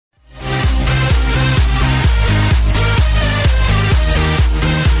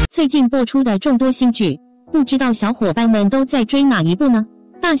最近播出的众多新剧，不知道小伙伴们都在追哪一部呢？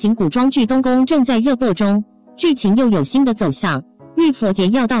大型古装剧《东宫》正在热播中，剧情又有新的走向。浴佛节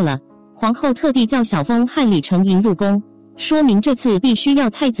要到了，皇后特地叫小枫和李成银入宫，说明这次必须要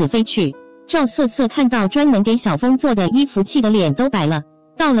太子妃去。赵瑟瑟看到专门给小枫做的衣服，气得脸都白了。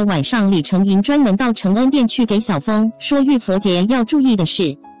到了晚上，李成银专门到承恩殿去给小枫说浴佛节要注意的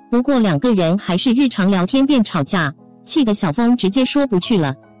事。不过两个人还是日常聊天便吵架，气得小枫直接说不去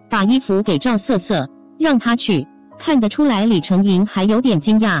了，把衣服给赵瑟瑟，让她去。看得出来李成银还有点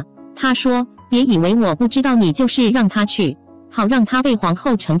惊讶，他说：“别以为我不知道，你就是让她去，好让她被皇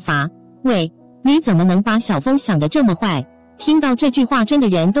后惩罚。”喂，你怎么能把小枫想得这么坏？听到这句话，真的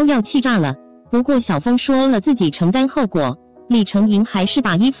人都要气炸了。不过小枫说了自己承担后果，李成银还是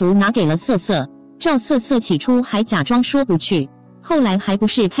把衣服拿给了瑟瑟。赵瑟瑟起初还假装说不去，后来还不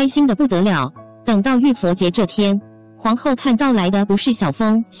是开心的不得了。等到浴佛节这天，皇后看到来的不是小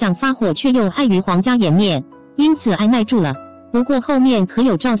枫，想发火却又碍于皇家颜面，因此按耐住了。不过后面可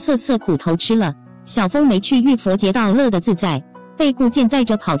有赵瑟瑟苦头吃了，小枫没去浴佛节倒乐得自在，被顾健带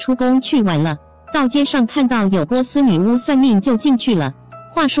着跑出宫去玩了。到街上看到有波斯女巫算命就进去了。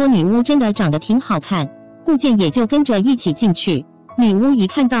话说女巫真的长得挺好看，顾健也就跟着一起进去。女巫一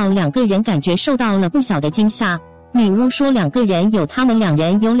看到两个人，感觉受到了不小的惊吓。女巫说两个人有他们两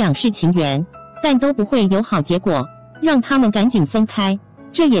人有两世情缘，但都不会有好结果，让他们赶紧分开。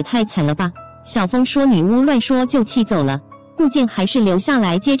这也太惨了吧。小枫说女巫乱说就气走了，顾健还是留下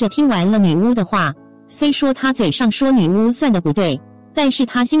来接着听完了女巫的话。虽说他嘴上说女巫算的不对，但是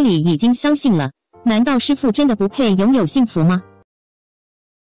他心里已经相信了。难道师父真的不配拥有幸福吗？